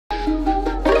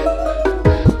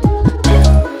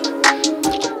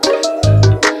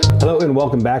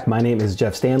welcome back. My name is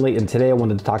Jeff Stanley, and today I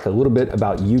wanted to talk a little bit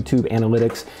about YouTube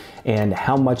analytics and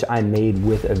how much I made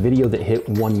with a video that hit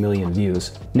 1 million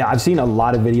views. Now, I've seen a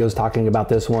lot of videos talking about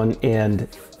this one, and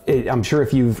I'm sure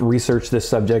if you've researched this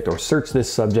subject or searched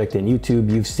this subject in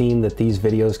YouTube, you've seen that these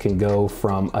videos can go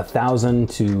from 1,000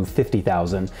 to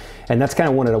 50,000. And that's kind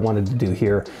of what I wanted to do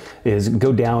here, is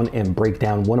go down and break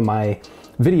down one of my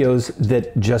videos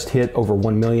that just hit over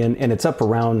 1 million, and it's up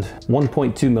around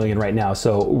 1.2 million right now.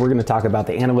 So we're going to talk about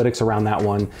the analytics around that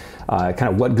one, kind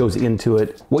of what goes into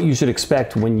it, what you should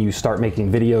expect when you start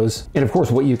making videos, and of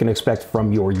course what you can expect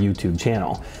from your YouTube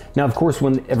channel. Now, of course,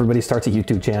 when everybody starts a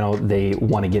YouTube channel, they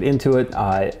want to get into it,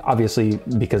 obviously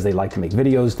because they like to make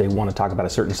videos, they want to talk about a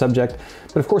certain subject,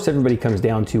 but of course everybody comes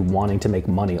down to wanting to make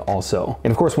money also. And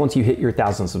of course, once you hit your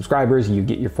 1,000 subscribers, you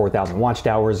get your 4,000 watch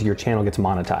hours, your channel gets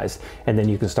monetized, and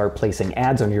then you can start placing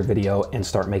ads on your video and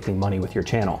start making money with your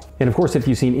channel. And of course, if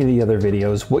you've seen any other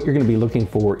videos, what you're going to be looking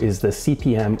for is the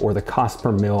CPM, or the cost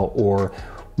per mil, or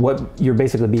what you're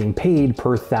basically being paid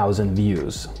per 1,000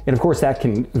 views. And of course, that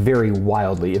can vary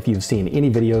wildly. If you've seen any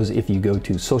videos, if you go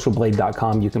to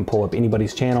socialblade.com, you can pull up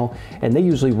anybody's channel, and they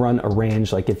usually run a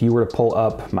range. Like if you were to pull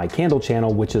up my candle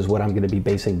channel, which is what I'm going to be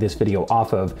basing this video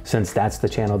off of, since that's the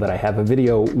channel that I have a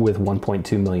video with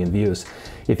 1.2 million views.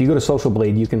 If you go to Social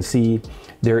Blade, you can see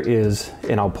there is,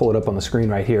 and I'll pull it up on the screen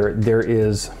right here, there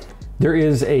is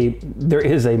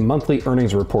a monthly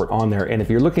earnings report on there. And if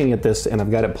you're looking at this, and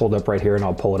I've got it pulled up right here, and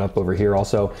I'll pull it up over here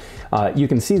also, you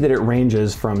can see that it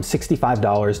ranges from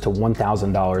 $65 to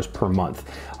 $1,000 per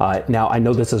month. Now, I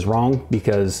know this is wrong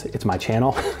because it's my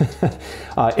channel.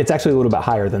 It's actually a little bit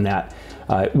higher than that.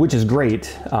 Which is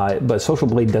great, but Social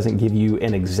Blade doesn't give you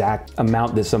an exact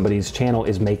amount that somebody's channel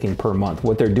is making per month.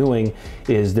 What they're doing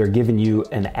is they're giving you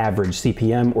an average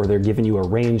CPM, or they're giving you a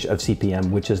range of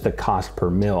CPM, which is the cost per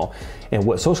mil. And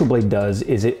what Social Blade does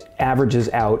is it averages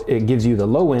out, it gives you the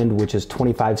low end, which is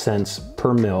 25 cents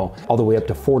per mil, all the way up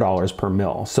to $4 per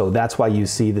mil. So that's why you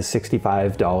see the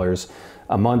 $65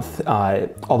 a month,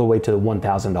 all the way to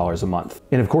 $1,000 a month.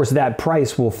 And of course, that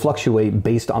price will fluctuate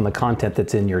based on the content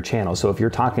that's in your channel. So if you're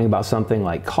talking about something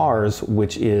like cars,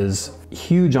 which is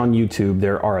huge on YouTube,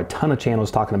 there are a ton of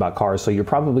channels talking about cars. So you're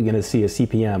probably gonna see a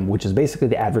CPM, which is basically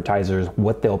the advertisers,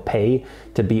 what they'll pay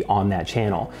to be on that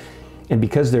channel. And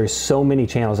because there's so many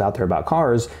channels out there about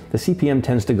cars, the CPM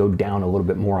tends to go down a little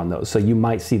bit more on those. So you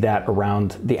might see that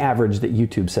around the average that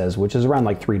YouTube says, which is around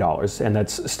like $3, and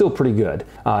that's still pretty good.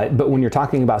 But when you're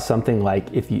talking about something like,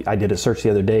 I did a search the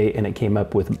other day and it came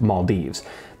up with Maldives.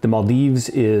 The Maldives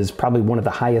is probably one of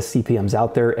the highest CPMs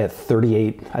out there at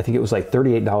 38, I think it was like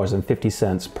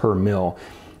 $38.50 per mil,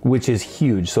 which is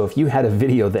huge. So if you had a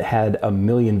video that had 1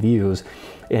 million views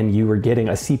and you were getting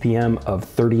a CPM of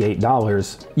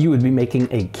 $38, you would be making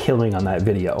a killing on that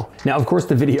video. Now, of course,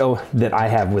 the video that I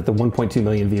have with the 1.2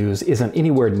 million views isn't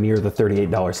anywhere near the $38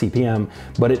 CPM,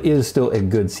 but it is still a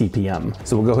good CPM.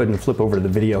 So we'll go ahead and flip over to the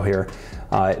video here.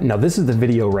 Now, this is the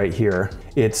video right here.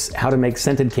 It's how to make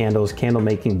scented candles, candle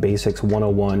making basics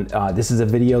 101. This is a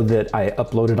video that I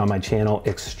uploaded on my channel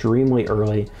extremely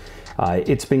early.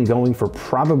 It's been going for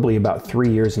probably about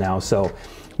 3 years now. So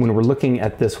when we're looking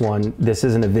at this one, this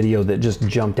isn't a video that just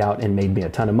jumped out and made me a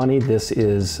ton of money. This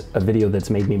is a video that's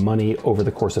made me money over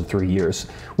the course of 3 years,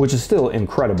 which is still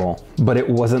incredible, but it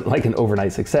wasn't like an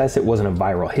overnight success. It wasn't a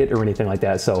viral hit or anything like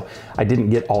that. So I didn't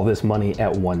get all this money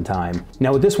at one time.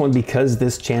 Now with this one, because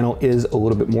this channel is a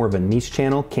little bit more of a niche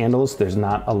channel, candles, there's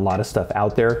not a lot of stuff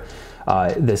out there.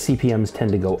 The CPMs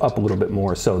tend to go up a little bit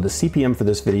more. So the CPM for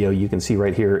this video, you can see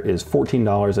right here, is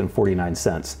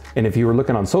 $14.49. And if you were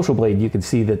looking on Social Blade, you could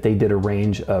see that they did a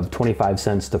range of 25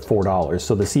 cents to $4.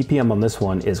 So the CPM on this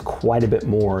one is quite a bit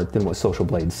more than what Social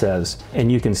Blade says.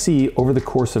 And you can see over the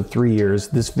course of 3 years,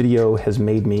 this video has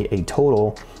made me a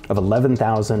total of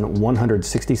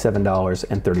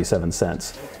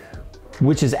 $11,167.37.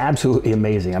 which is absolutely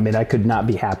amazing. I mean, I could not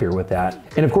be happier with that.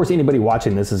 And of course, anybody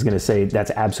watching this is gonna say,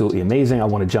 that's absolutely amazing. I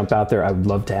wanna jump out there. I would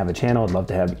love to have a channel. I'd love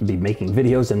to be making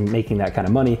videos and making that kind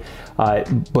of money.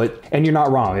 And you're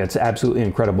not wrong, it's absolutely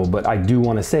incredible. But I do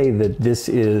wanna say that this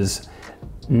is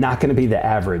not going to be the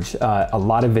average. A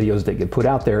lot of videos that get put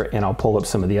out there, and I'll pull up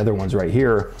some of the other ones right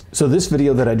here. So this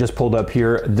video that I just pulled up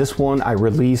here, this one I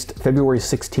released February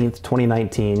 16th,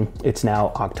 2019. It's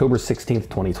now October 16th,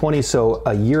 2020. So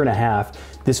a year and a half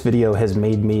this video has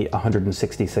made me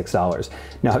 $166.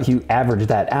 Now, if you average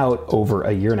that out over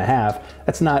a year and a half,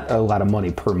 that's not a lot of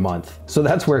money per month. So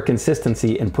that's where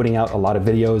consistency and putting out a lot of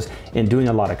videos and doing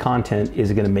a lot of content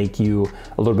is gonna make you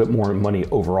a little bit more money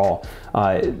overall.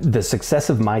 The success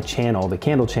of my channel, the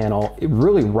candle channel, it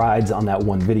really rides on that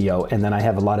one video. And then I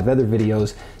have a lot of other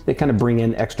videos that kind of bring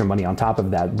in extra money on top of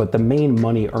that. But the main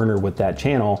money earner with that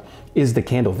channel is the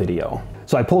candle video.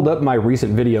 So I pulled up my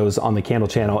recent videos on the candle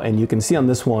channel, and you can see on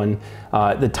this one,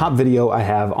 the top video I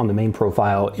have on the main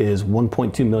profile is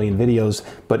 1.2 million views.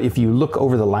 But if you look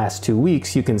over the last 2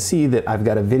 weeks, you can see that I've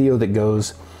got a video that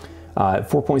goes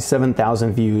 4.7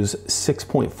 thousand views,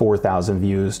 6.4 thousand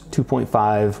views, 2.5,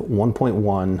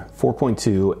 1.1,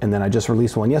 4.2, and then I just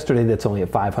released one yesterday that's only at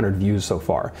 500 views so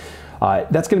far.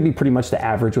 That's going to be pretty much the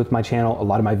average with my channel. A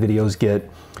lot of my videos get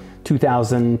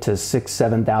 2,000 to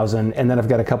 6,000, 7,000, and then I've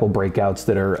got a couple breakouts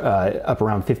that are up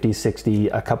around 50, 60,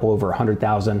 a couple over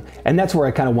 100,000, and that's where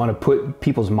I kind of want to put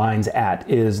people's minds at,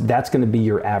 is that's going to be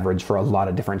your average for a lot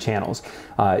of different channels.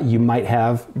 You might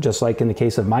have, just like in the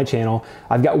case of my channel,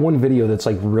 I've got one video that's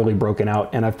like really broken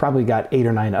out, and I've probably got 8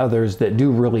 or 9 others that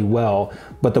do really well,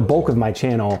 but the bulk of my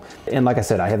channel, and like I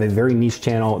said, I have a very niche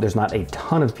channel. There's not a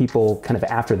ton of people kind of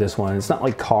after this one. It's not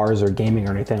like cars or gaming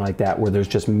or anything like that where there's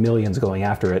just millions going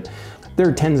after it. There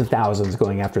are tens of thousands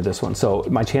going after this one. So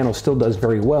my channel still does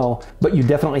very well, but you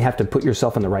definitely have to put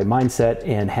yourself in the right mindset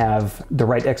and have the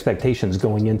right expectations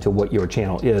going into what your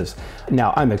channel is.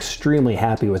 Now, I'm extremely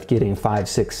happy with getting 5,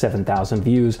 6, 7,000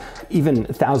 views. Even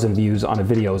 1,000 views on a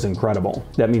video is incredible.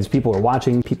 That means people are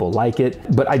watching, people like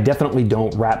it, but I definitely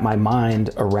don't wrap my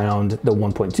mind around the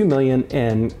 1.2 million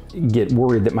and get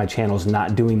worried that my channel's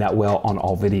not doing that well on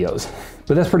all videos.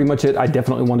 But that's pretty much it. I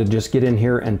definitely wanted to just get in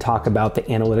here and talk about the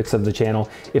analytics of the channel.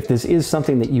 If this is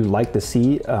something that you like to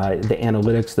see, the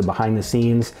analytics, the behind the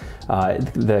scenes,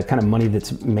 the kind of money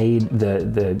that's made,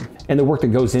 and the work that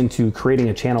goes into creating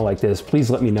a channel like this, please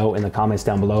let me know in the comments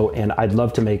down below. And I'd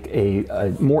love to make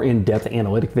a more in-depth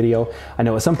analytic video. I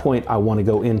know at some point I want to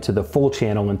go into the full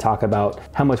channel and talk about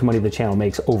how much money the channel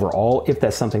makes overall, if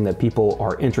that's something that people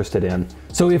are interested in.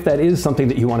 So if that is something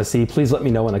that you want to see, please let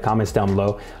me know in the comments down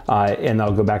below. And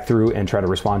I'll go back through and try to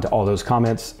respond to all those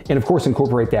comments. And of course,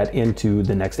 incorporate that into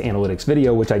the next analytics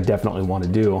video, which I definitely want to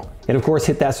do. And of course,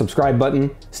 hit that subscribe button.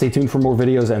 Stay tuned for more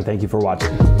videos, and thank you for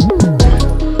watching.